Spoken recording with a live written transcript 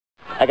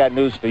I got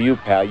news for you,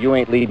 pal. You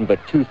ain't leading but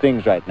two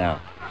things right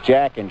now.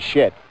 Jack and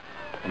shit.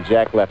 And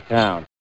Jack left town.